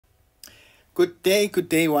Good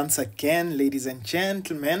day once again, ladies and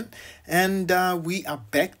gentlemen. And we are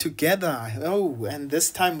back together. Oh, and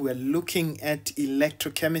this time we're looking at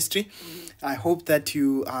electrochemistry. I hope that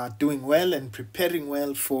you are doing well and preparing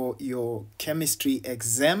well for your chemistry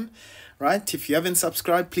exam. Right? If you haven't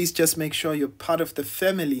subscribed, please just make sure you're part of the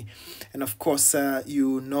family. And of course,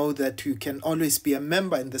 you know that you can always be a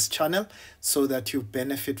member in this channel so that you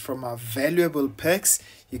benefit from our valuable perks.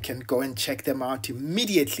 You can go and check them out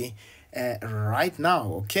immediately. Right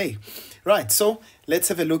now. Okay, right, so let's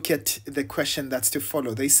have a look at the question that's to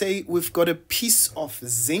follow. They say we've got a piece of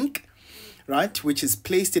zinc, right, which is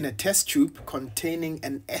placed in a test tube containing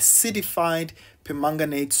an acidified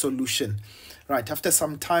permanganate solution. Right, after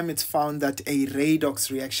some time it's found that a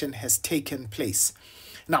redox reaction has taken place.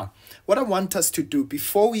 Now, what I want us to do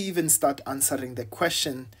before we even start answering the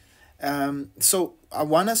question, so I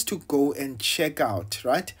want us to go and check out,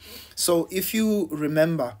 right? So if you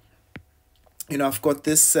remember, I've got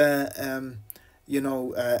this, number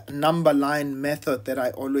line method that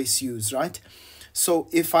I always use, right? So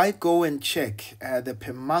if I go and check the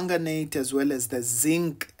permanganate as well as the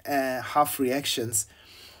zinc half reactions,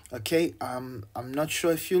 okay, I'm not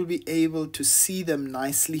sure if you'll be able to see them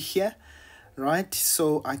nicely here, right?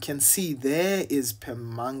 So I can see there is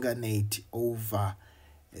permanganate over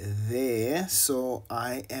there. So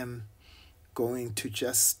I am going to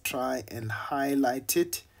just try and highlight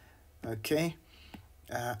it. Okay,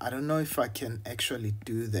 I don't know if I can actually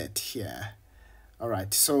do that here. All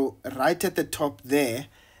right, so right at the top there,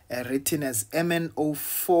 written as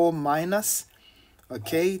MnO4 minus,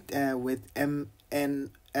 okay, with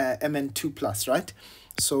Mn2 plus, right?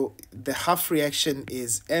 So the half reaction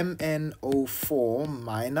is MnO4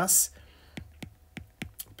 minus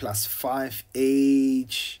plus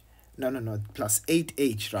 5H, plus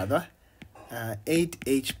 8H rather,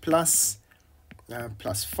 8H plus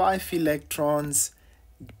plus 5 electrons,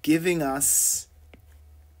 giving us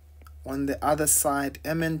on the other side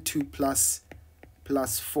Mn2 plus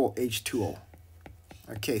 4H2O.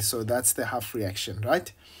 Okay, so that's the half reaction,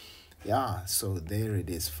 right? Yeah, so there it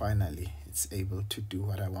is. Finally, it's able to do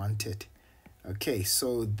what I wanted. Okay,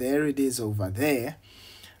 so there it is over there,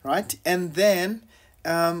 right? And then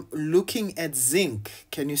looking at zinc,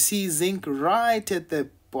 can you see zinc right at the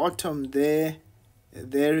bottom there?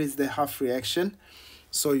 There is the half reaction.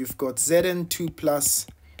 So you've got Zn2 plus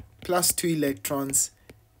 2 electrons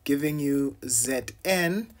giving you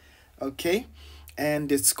Zn, okay,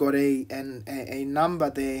 and it's got a number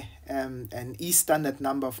there, an E standard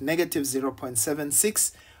number of negative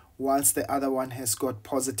 0.76, whilst the other one has got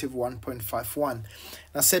positive 1.51.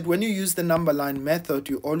 I said when you use the number line method,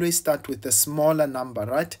 you always start with the smaller number,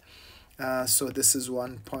 right? So this is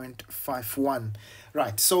 1.51,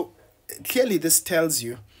 right? So clearly this tells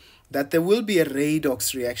you that there will be a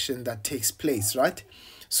redox reaction that takes place, right?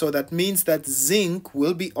 So that means that zinc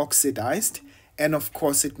will be oxidized, and of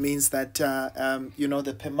course it means that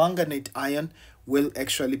the permanganate ion will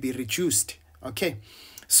actually be reduced. Okay,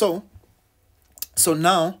 so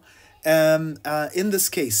now in this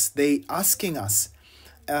case they asking us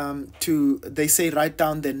they say write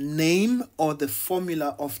down the name or the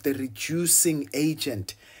formula of the reducing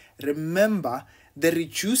agent. Remember, the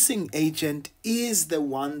reducing agent is the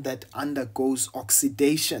one that undergoes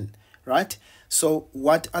oxidation, right? So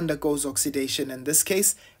what undergoes oxidation in this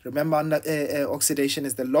case? Remember, oxidation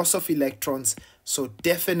is the loss of electrons. So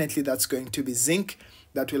definitely that's going to be zinc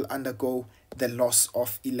that will undergo the loss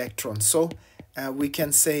of electrons. So we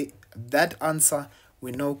can say that answer,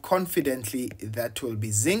 we know confidently that will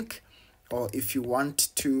be zinc. Or if you want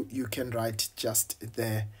to, you can write just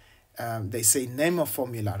the, they say name or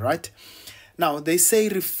formula, right? Now, they say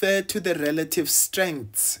refer to the relative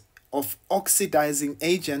strengths of oxidizing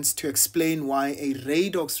agents to explain why a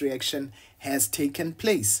redox reaction has taken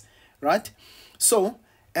place, right? So,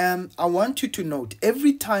 I want you to note,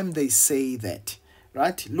 every time they say that,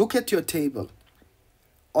 right, look at your table.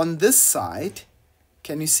 On this side,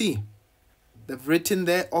 can you see? They've written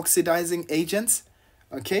there oxidizing agents,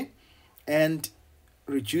 okay, and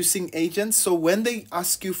reducing agents. So when they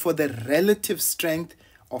ask you for the relative strength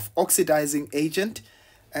of oxidizing agents,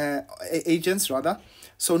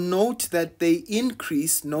 so note that they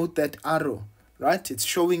increase, note that arrow, right? It's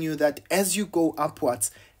showing you that as you go upwards,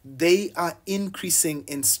 they are increasing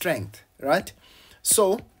in strength, right?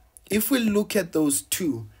 So if we look at those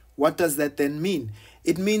two, what does that then mean?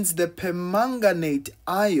 It means the permanganate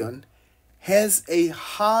ion has a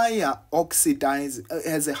higher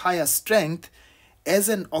strength as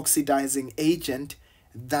an oxidizing agent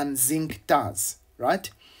than zinc does, right?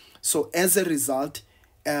 So as a result,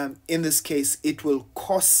 in this case, it will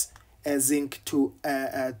cause zinc to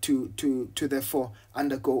therefore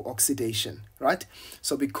undergo oxidation, right?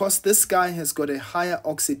 So because this guy has got a higher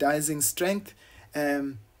oxidizing strength,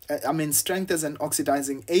 strength as an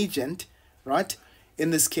oxidizing agent, right? In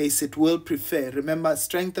this case, it will prefer, remember,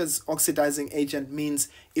 strength as oxidizing agent means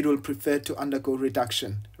it will prefer to undergo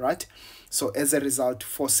reduction, right? So as a result,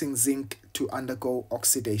 forcing zinc to undergo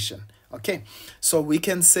oxidation. Okay, so we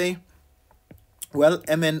can say, well,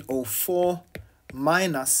 MnO4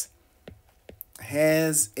 minus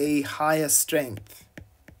has a higher strength,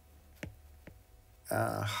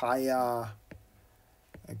 higher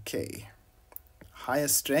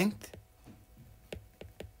strength,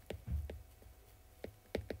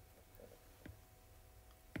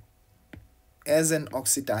 as an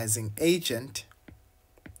oxidizing agent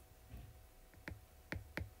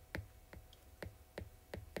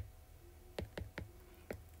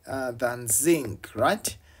than zinc,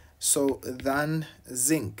 right? So than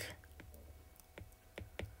zinc.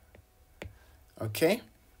 Okay,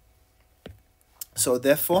 so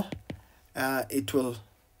therefore it will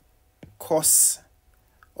cause,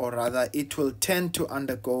 or rather it will tend to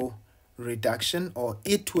undergo reduction, or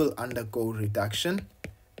it will undergo reduction,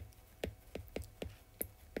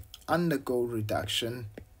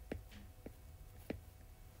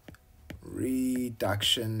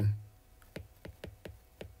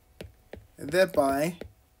 thereby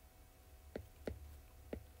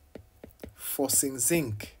forcing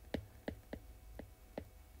zinc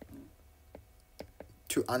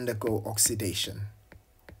to undergo oxidation.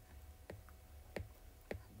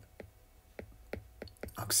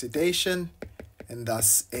 And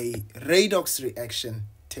thus a redox reaction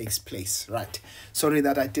takes place, right? Sorry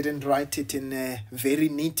that I didn't write it in a very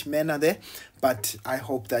neat manner there, but I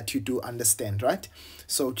hope that you do understand, right?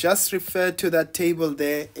 So just refer to that table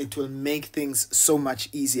there. It will make things so much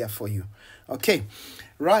easier for you. Okay,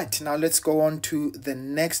 right, now let's go on to the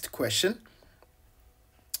next question.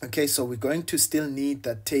 Okay, so we're going to still need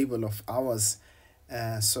that table of ours.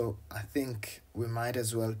 So I think we might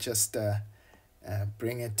as well just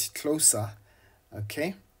bring it closer.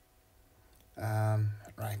 Okay.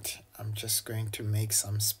 Right, I'm just going to make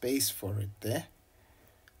some space for it there.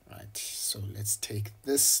 Right, so let's take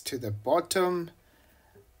this to the bottom.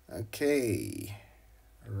 Okay,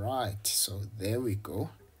 right, so there we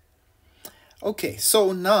go. Okay,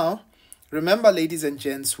 so now remember, ladies and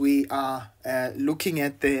gents, we are looking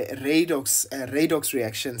at the redox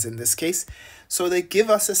reactions in this case. So they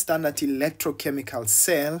give us a standard electrochemical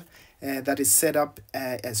cell that is set up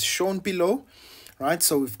as shown below, right?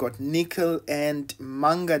 So we've got nickel and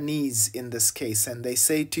manganese in this case, and they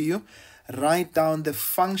say to you, write down the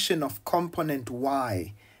function of component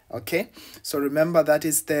Y, okay? So remember, that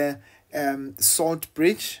is the salt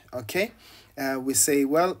bridge, okay? We say,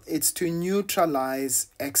 well, it's to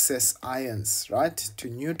neutralize excess ions, right? To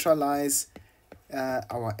neutralize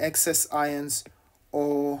our excess ions,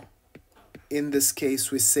 or in this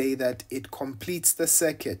case, we say that it completes the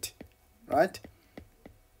circuit, right?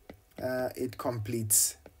 It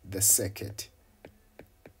completes the circuit.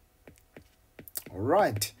 All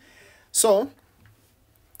right. So,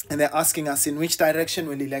 and they're asking us, in which direction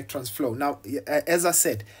will electrons flow? Now, as I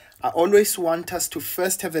said, I always want us to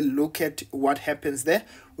first have a look at what happens there.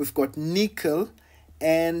 We've got nickel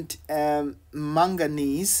and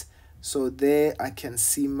manganese. So there I can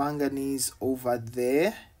see manganese over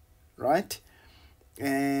there, right?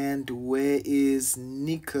 And where is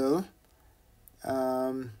nickel?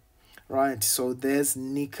 Right, so there's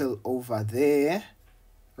nickel over there,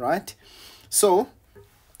 right? So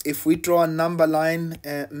if we draw a number line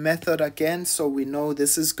method again, so we know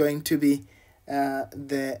this is going to be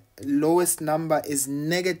the lowest number is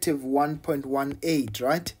negative 1.18,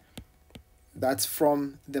 right? That's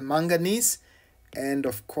from the manganese, and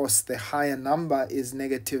of course the higher number is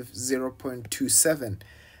negative 0.27.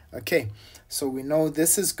 Okay, so we know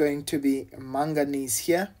this is going to be manganese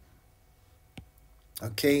here.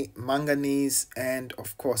 Okay, manganese, and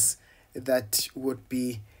of course that would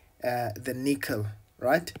be the nickel,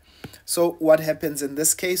 right? So what happens in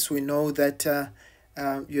this case? We know that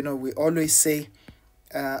we always say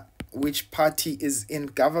which party is in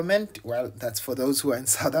government. Well, that's for those who are in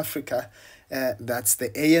South Africa. That's the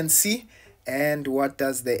ANC. And what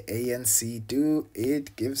does the ANC do?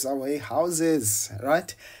 It gives away houses,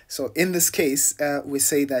 right? So in this case, we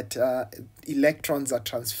say that electrons are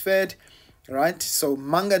transferred, right? So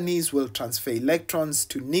manganese will transfer electrons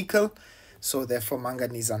to nickel. So therefore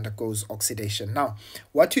manganese undergoes oxidation. Now,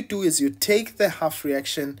 what you do is you take the half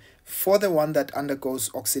reaction for the one that undergoes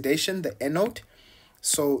oxidation, the anode.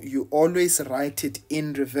 So you always write it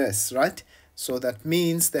in reverse, right? So that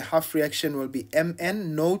means the half reaction will be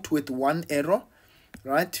Mn, note with one arrow,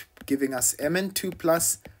 right? Giving us Mn2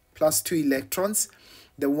 plus 2 electrons.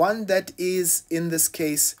 The one that is, in this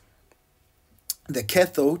case, the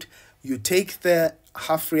cathode, you take the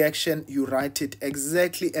half reaction, you write it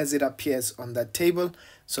exactly as it appears on that table.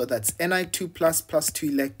 So that's Ni2 plus 2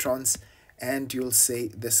 electrons, and you'll say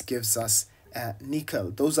this gives us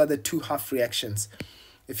nickel. Those are the two half reactions.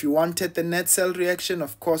 If you wanted the net cell reaction,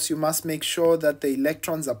 of course, you must make sure that the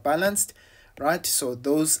electrons are balanced, right? So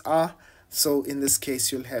those are, so in this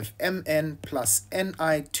case, you'll have Mn plus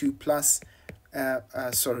Ni2 plus,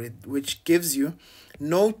 which gives you,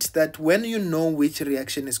 note that when you know which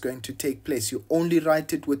reaction is going to take place, you only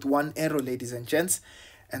write it with one arrow, ladies and gents.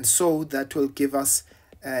 And so that will give us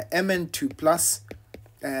Mn2 plus,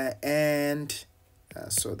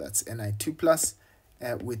 so that's Ni2 plus,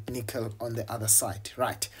 with nickel on the other side.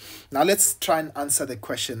 Right, now let's try and answer the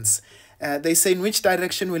questions. They say, in which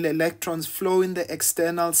direction will electrons flow in the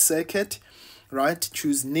external circuit? Right,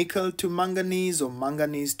 choose nickel to manganese or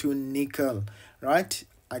manganese to nickel. Right,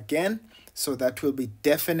 again, so that will be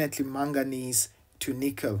definitely manganese to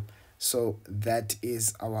nickel. So that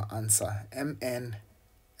is our answer,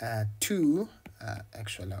 Mn2,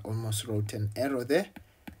 actually I almost wrote an arrow there,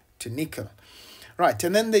 to nickel. Right,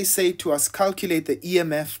 and then they say to us, calculate the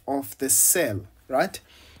EMF of the cell, right?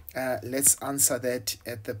 Let's answer that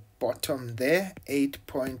at the bottom there,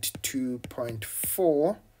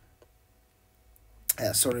 8.2.4,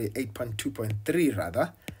 8.2.3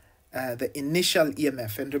 rather, the initial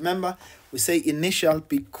EMF. And remember, we say initial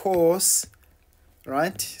because,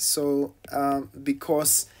 right? So,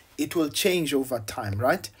 because it will change over time,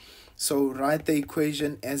 right? So write the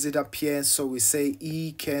equation as it appears. So we say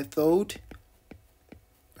E cathode,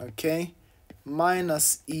 okay,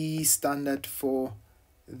 minus E standard for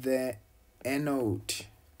the anode,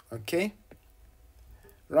 okay.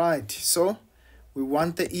 Right, so we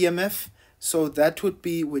want the EMF, so that would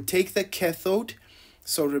be, we take the cathode.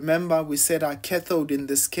 So remember, we said our cathode in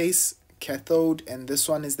this case, cathode, and this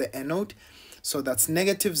one is the anode. So that's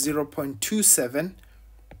negative 0.27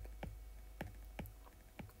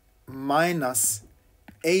 minus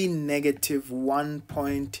a negative 1.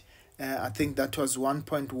 I think that was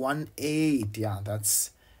 1.18. Yeah, that's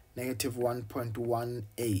negative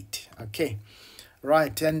 1.18. Okay,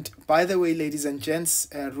 right. And by the way, ladies and gents,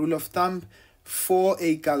 rule of thumb, for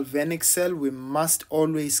a galvanic cell, we must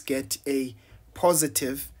always get a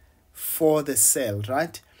positive for the cell,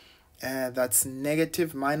 right? That's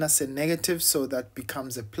negative minus a negative, so that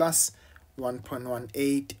becomes a plus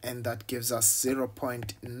 1.18, and that gives us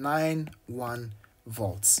 0.91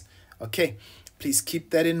 volts. Okay, please keep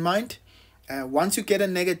that in mind. Once you get a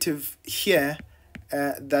negative here,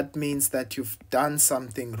 that means that you've done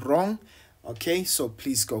something wrong. Okay, so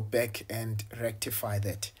please go back and rectify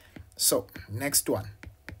that. So next one,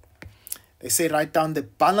 they say write down the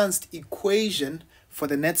balanced equation for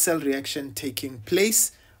the net cell reaction taking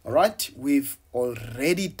place. All right, we've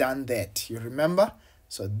already done that, you remember?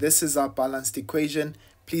 So this is our balanced equation.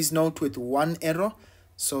 Please note with one arrow.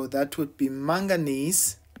 So that would be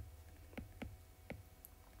manganese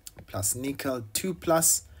plus nickel 2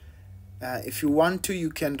 plus. If you want to, you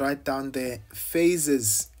can write down the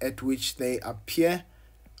phases at which they appear.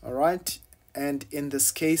 All right, and in this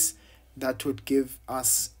case, that would give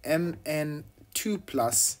us Mn2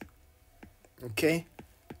 plus, okay,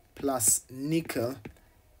 plus nickel,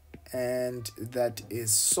 and that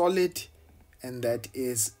is solid, and that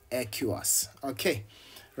is aqueous. Okay,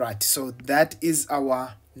 right, so that is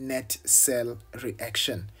our net cell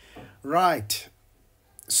reaction. Right,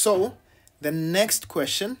 so the next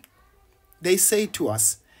question, they say to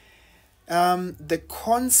us, the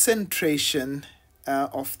concentration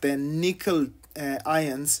of the nickel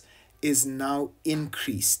ions is now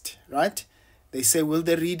increased, right? They say, will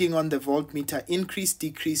the reading on the voltmeter increase,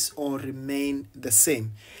 decrease, or remain the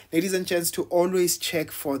same? Ladies and gents, to always check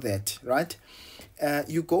for that, right?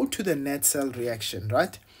 You go to the net cell reaction,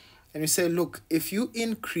 right? And you say, look, if you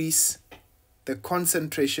increase the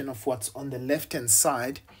concentration of what's on the left-hand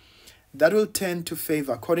side, that will tend to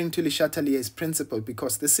favor, according to Le Chatelier's principle,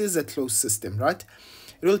 because this is a closed system, right?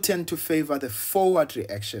 It will tend to favor the forward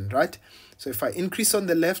reaction, right? So if I increase on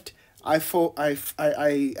the left, I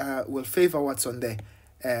will favor what's on the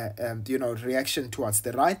reaction towards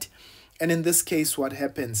the right. And in this case, what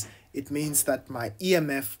happens? It means that my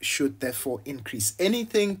EMF should therefore increase.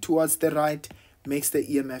 Anything towards the right makes the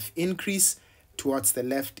EMF increase. Towards the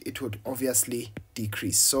left, it would obviously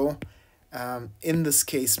decrease. So in this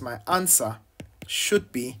case, my answer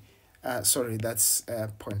should be, that's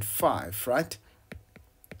 0.5, right?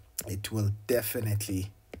 It will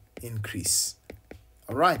definitely increase.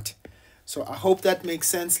 All right. So I hope that makes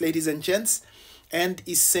sense, ladies and gents. And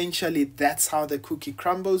essentially, that's how the cookie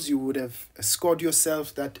crumbles. You would have scored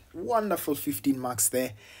yourself that wonderful 15 marks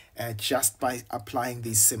there just by applying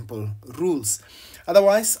these simple rules.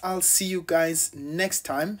 Otherwise, I'll see you guys next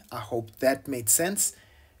time. I hope that made sense.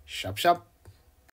 Sharp, sharp.